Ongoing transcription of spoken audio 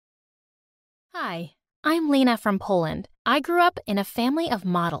Hi, I'm Lena from Poland. I grew up in a family of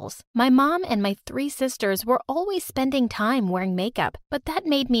models. My mom and my 3 sisters were always spending time wearing makeup, but that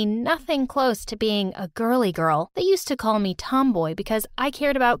made me nothing close to being a girly girl. They used to call me Tomboy because I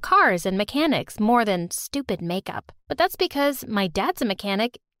cared about cars and mechanics more than stupid makeup. But that's because my dad's a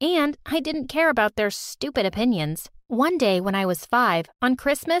mechanic and I didn't care about their stupid opinions. One day when I was 5, on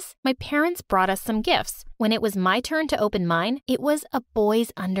Christmas, my parents brought us some gifts. When it was my turn to open mine, it was a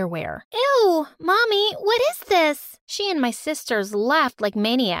boy's underwear. Ew, Mommy, what is this? She and my sisters laughed like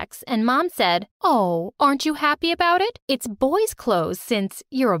maniacs, and Mom said, "Oh, aren't you happy about it? It's boys' clothes since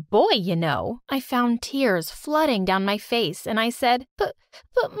you're a boy, you know." I found tears flooding down my face, and I said, But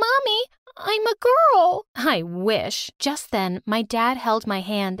Mommy, I'm a girl." I wish. Just then, my dad held my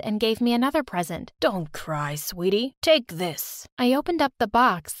hand and gave me another present. "Don't cry, sweetie. Take this." I opened up the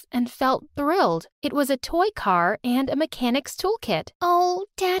box and felt thrilled. It was a toy car and a mechanic's toolkit. "Oh,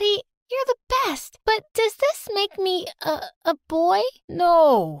 Daddy, you're the best. But does this make me a boy?"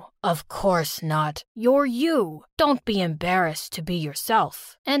 "No, of course not. You're you. Don't be embarrassed to be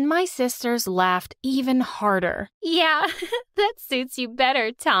yourself." And my sisters laughed even harder. "Yeah, that suits you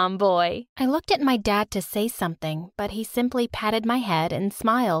better, Tomboy." I looked at my dad to say something, but he simply patted my head and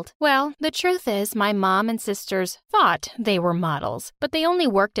smiled. Well, the truth is my mom and sisters thought they were models, but they only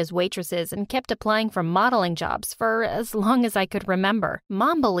worked as waitresses and kept applying for modeling jobs for as long as I could remember.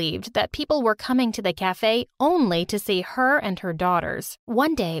 Mom believed that people were coming to the cafe only to see her and her daughters.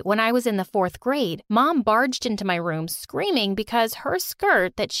 One day, when I was in the 4th grade, Mom barged into my room screaming because her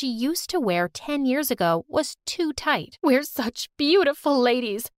skirt that she used to wear 10 years ago was too tight. "We're such beautiful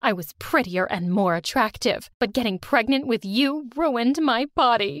ladies. I was prettier and more attractive, but getting pregnant with you ruined my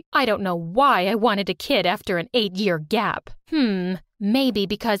body. I don't know why I wanted a kid after an 8-year gap. Maybe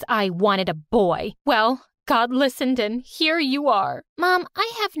because I wanted a boy. Well, God listened and here you are." Mom, I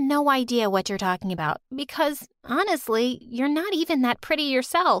have no idea what you're talking about because, honestly, you're not even that pretty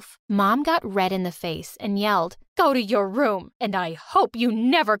yourself. Mom got red in the face and yelled, "Go to your room, and I hope you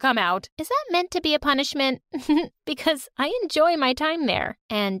never come out." Is that meant to be a punishment? Because I enjoy my time there.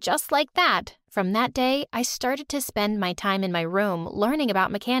 And just like that, from that day, I started to spend my time in my room learning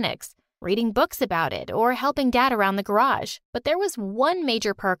about mechanics, reading books about it, or helping Dad around the garage. But there was one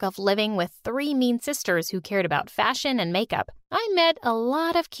major perk of living with 3 mean sisters who cared about fashion and makeup. I met a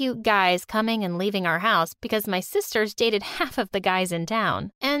lot of cute guys coming and leaving our house because my sisters dated half of the guys in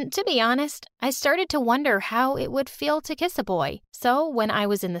town. And to be honest, I started to wonder how it would feel to kiss a boy. So when I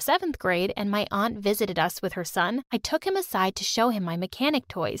was in the 7th grade and my aunt visited us with her son, I took him aside to show him my mechanic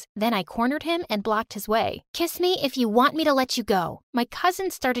toys. Then I cornered him and blocked his way. "Kiss me if you want me to let you go." My cousin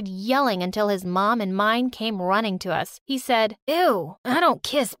started yelling until his mom and mine came running to us. He said, "Ew, I don't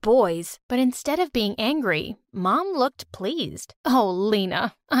kiss boys." But instead of being angry, Mom looked pleased. "Oh,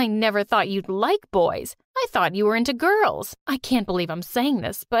 Lena, I never thought you'd like boys. I thought you were into girls. I can't believe I'm saying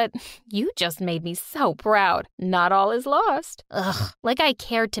this, but you just made me so proud. Not all is lost." Ugh, like I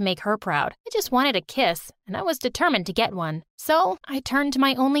cared to make her proud. I just wanted a kiss, and I was determined to get one. So I turned to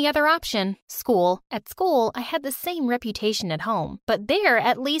my only other option, school. At school, I had the same reputation at home, but there,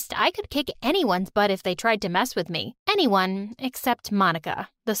 at least, I could kick anyone's butt if they tried to mess with me. Anyone except Monica,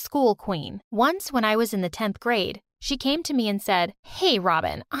 the school queen. Once when I was in the 10th grade, she came to me and said, "Hey,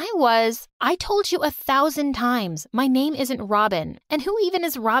 Robin, I told you 1,000 times, my name isn't Robin. And who even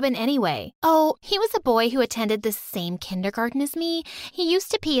is Robin anyway?" "Oh, he was a boy who attended the same kindergarten as me. He used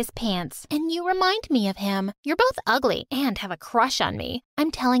to pee his pants, and you remind me of him. You're both ugly and have a crush on me.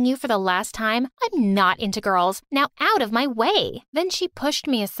 I'm telling you for the last time, I'm not into girls. Now out of my way." Then she pushed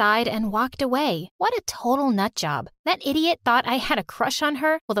me aside and walked away. What a total nut job. That idiot thought I had a crush on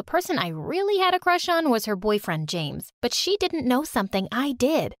her. Well, the person I really had a crush on was her boyfriend, James. But she didn't know something I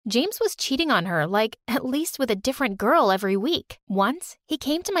did. James was cheating on her, like at least with a different girl every week. Once, he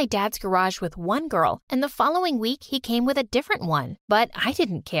came to my dad's garage with one girl, and the following week he came with a different one. But I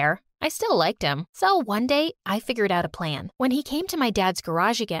didn't care. I still liked him. So one day, I figured out a plan. When he came to my dad's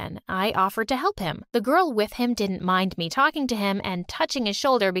garage again, I offered to help him. The girl with him didn't mind me talking to him and touching his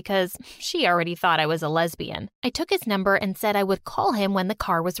shoulder because she already thought I was a lesbian. I took his number and said I would call him when the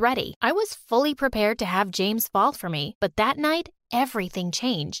car was ready. I was fully prepared to have James fall for me, but that night, everything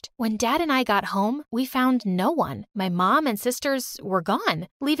changed. When Dad and I got home, we found no one. My mom and sisters were gone,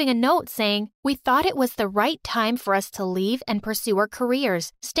 leaving a note saying, "We thought it was the right time for us to leave and pursue our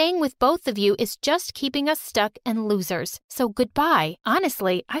careers. Staying with both of you is just keeping us stuck and losers. So goodbye."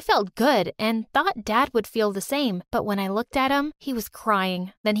 Honestly, I felt good and thought Dad would feel the same, but when I looked at him, he was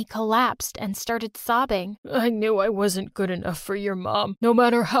crying. Then he collapsed and started sobbing. "I knew I wasn't good enough for your mom. No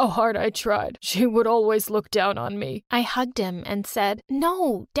matter how hard I tried, she would always look down on me." I hugged him and and said,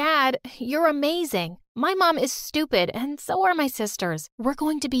 "No, Dad, you're amazing. My mom is stupid, and so are my sisters. We're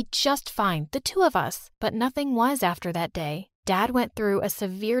going to be just fine, the two of us." But nothing was after that day. Dad went through a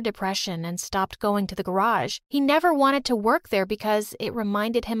severe depression and stopped going to the garage. He never wanted to work there because it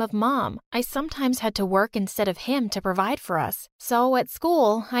reminded him of Mom. I sometimes had to work instead of him to provide for us. So at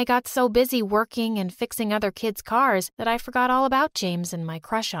school, I got so busy working and fixing other kids' cars that I forgot all about James and my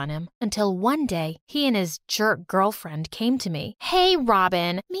crush on him. Until one day, he and his jerk girlfriend came to me. "Hey,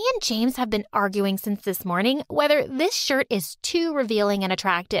 Robin, me and James have been arguing since this morning whether this shirt is too revealing and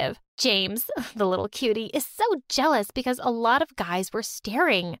attractive." James, the little cutie, is so jealous because a lot of guys were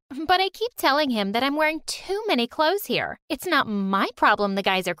staring. But I keep telling him that I'm wearing too many clothes here. It's not my problem the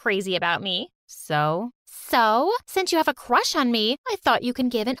guys are crazy about me. So, since you have a crush on me, I thought you can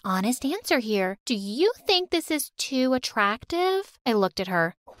give an honest answer here. Do you think this is too attractive? I looked at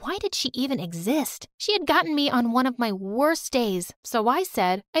her. Why did she even exist? She had gotten me on one of my worst days, so I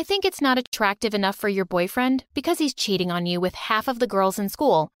said, "I think it's not attractive enough for your boyfriend because he's cheating on you with half of the girls in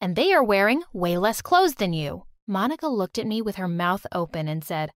school, and they are wearing way less clothes than you." Monica looked at me with her mouth open and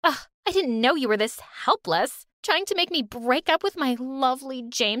said, "Ugh, I didn't know you were this helpless. Trying to make me break up with my lovely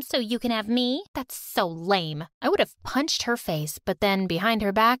James so you can have me? That's so lame." I would have punched her face, but then behind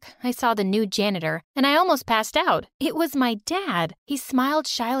her back, I saw the new janitor, and I almost passed out. It was my dad. He smiled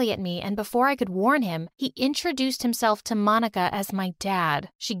shyly at me, and before I could warn him, he introduced himself to Monica as my dad.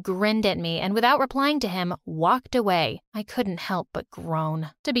 She grinned at me, and without replying to him, walked away. I couldn't help but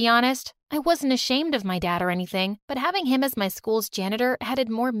groan. To be honest, I wasn't ashamed of my dad or anything, but having him as my school's janitor added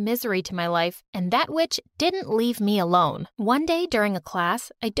more misery to my life, and that witch didn't leave me alone. One day during a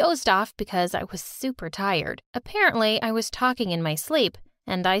class, I dozed off because I was super tired. Apparently, I was talking in my sleep,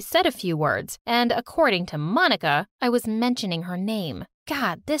 and I said a few words, and according to Monica, I was mentioning her name.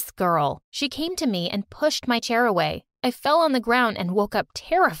 God, this girl. She came to me and pushed my chair away. I fell on the ground and woke up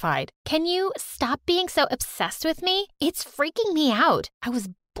terrified. "Can you stop being so obsessed with me? It's freaking me out." I was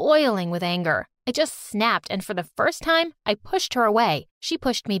boiling with anger. I just snapped, and for the first time, I pushed her away. She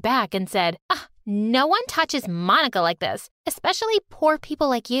pushed me back and said, "No one touches Monica like this, especially poor people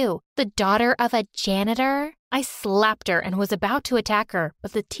like you, the daughter of a janitor." I slapped her and was about to attack her,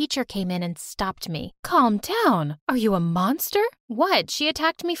 but the teacher came in and stopped me. "Calm down. Are you a monster?" "What? She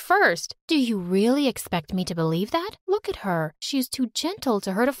attacked me first." "Do you really expect me to believe that? Look at her. She's too gentle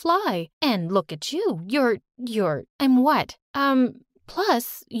to hurt a fly. And look at you. I'm what?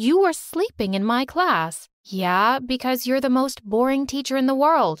 Plus, you were sleeping in my class." "Yeah, because you're the most boring teacher in the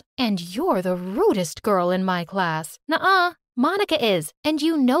world. And you're the rudest girl in my class." "Nuh-uh. Monica is, and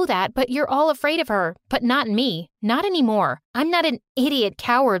you know that, but you're all afraid of her. But not me. Not anymore. I'm not an idiot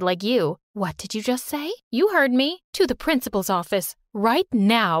coward like you." "What did you just say?" "You heard me. To the principal's office. Right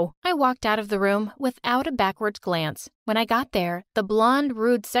now." I walked out of the room without a backward glance. When I got there, the blonde,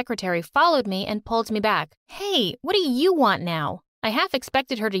 rude secretary followed me and pulled me back. "Hey, what do you want now?" I half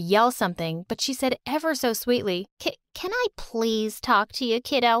expected her to yell something, but she said ever so sweetly, Can I please talk to you,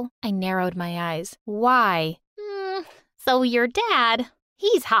 kiddo?" I narrowed my eyes. "Why?" So your dad,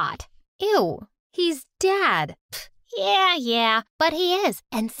 he's hot." "Ew, he's Dad." Yeah, but he is.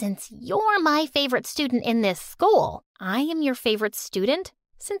 And since you're my favorite student in this school." "I am your favorite student?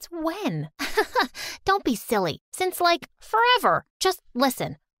 Since when?" "Don't be silly. Since, forever. Just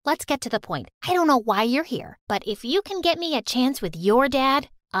listen. Let's get to the point. I don't know why you're here, but if you can get me a chance with your dad,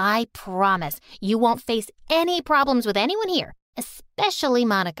 I promise you won't face any problems with anyone here, especially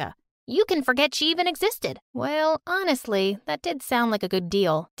Monica. You can forget she even existed." Well, honestly, that did sound like a good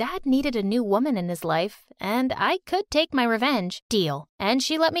deal. Dad needed a new woman in his life, and I could take my revenge. Deal. And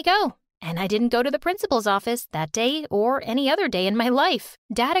she let me go. And I didn't go to the principal's office that day or any other day in my life.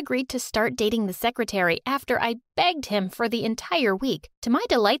 Dad agreed to start dating the secretary after I begged him for the entire week. To my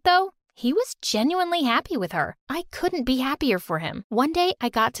delight, though, he was genuinely happy with her. I couldn't be happier for him. One day, I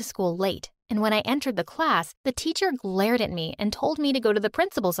got to school late, and when I entered the class, the teacher glared at me and told me to go to the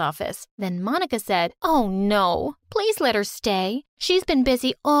principal's office. Then Monica said, "Oh no, please let her stay. She's been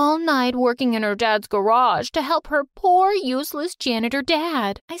busy all night working in her dad's garage to help her poor, useless janitor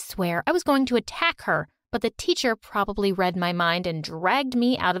dad." I swear I was going to attack her, but the teacher probably read my mind and dragged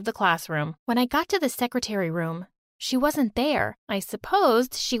me out of the classroom. When I got to the secretary room, she wasn't there. I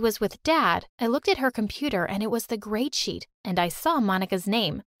supposed she was with Dad. I looked at her computer and it was the grade sheet, and I saw Monica's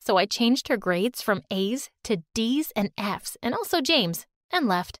name. So I changed her grades from A's to D's and F's, and also James, and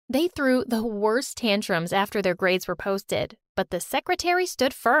left. They threw the worst tantrums after their grades were posted, but the secretary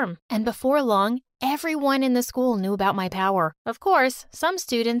stood firm, and before long, Everyone in the school knew about my power. Of course, some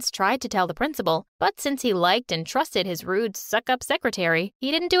students tried to tell the principal, but since he liked and trusted his rude suck-up secretary,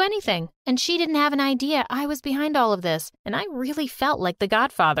 he didn't do anything. And she didn't have an idea I was behind all of this, and I really felt like the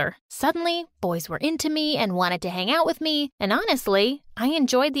godfather. Suddenly, boys were into me and wanted to hang out with me, and honestly, I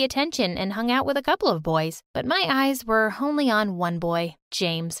enjoyed the attention and hung out with a couple of boys. But my eyes were only on one boy,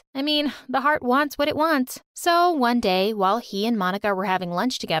 James. I mean, the heart wants what it wants. So one day, while he and Monica were having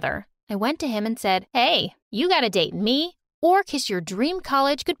lunch together, I went to him and said, "Hey, you gotta date me or kiss your dream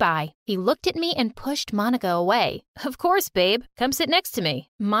college goodbye." He looked at me and pushed Monica away. "Of course, babe. Come sit next to me."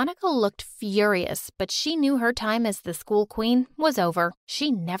 Monica looked furious, but she knew her time as the school queen was over.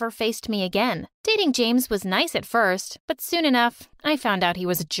 She never faced me again. Dating James was nice at first, but soon enough, I found out he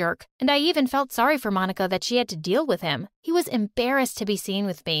was a jerk. And I even felt sorry for Monica that she had to deal with him. He was embarrassed to be seen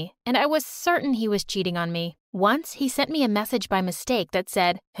with me, and I was certain he was cheating on me. Once, he sent me a message by mistake that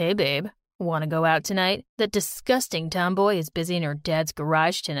said, "Hey, babe. Want to go out tonight? That disgusting tomboy is busy in her dad's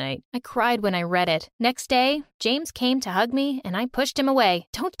garage tonight." I cried when I read it. Next day, James came to hug me and I pushed him away.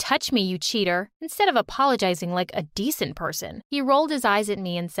 "Don't touch me, you cheater." Instead of apologizing like a decent person, he rolled his eyes at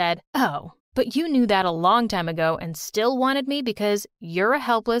me and said, "Oh, but you knew that a long time ago and still wanted me because you're a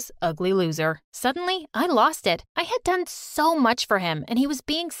helpless, ugly loser." Suddenly, I lost it. I had done so much for him and he was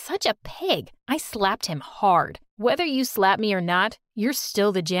being such a pig. I slapped him hard. "Whether you slap me or not, you're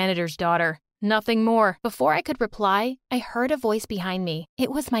still the janitor's daughter. Nothing more." Before I could reply, I heard a voice behind me.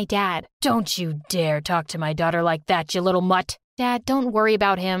 It was my dad. "Don't you dare talk to my daughter like that, you little mutt." "Dad, don't worry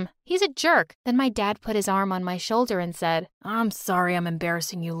about him. He's a jerk." Then my dad put his arm on my shoulder and said, "I'm sorry I'm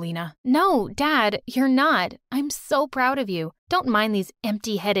embarrassing you, Lena." "No, Dad, you're not. I'm so proud of you. Don't mind these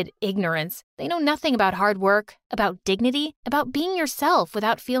empty-headed ignorants. They know nothing about hard work, about dignity, about being yourself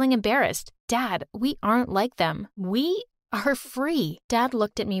without feeling embarrassed. Dad, we aren't like them. We are free." Dad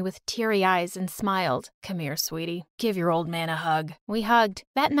looked at me with teary eyes and smiled. "Come here, sweetie. Give your old man a hug." We hugged.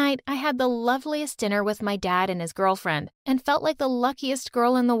 That night, I had the loveliest dinner with my dad and his girlfriend and felt like the luckiest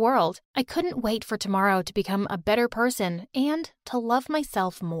girl in the world. I couldn't wait for tomorrow to become a better person and to love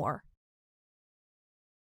myself more.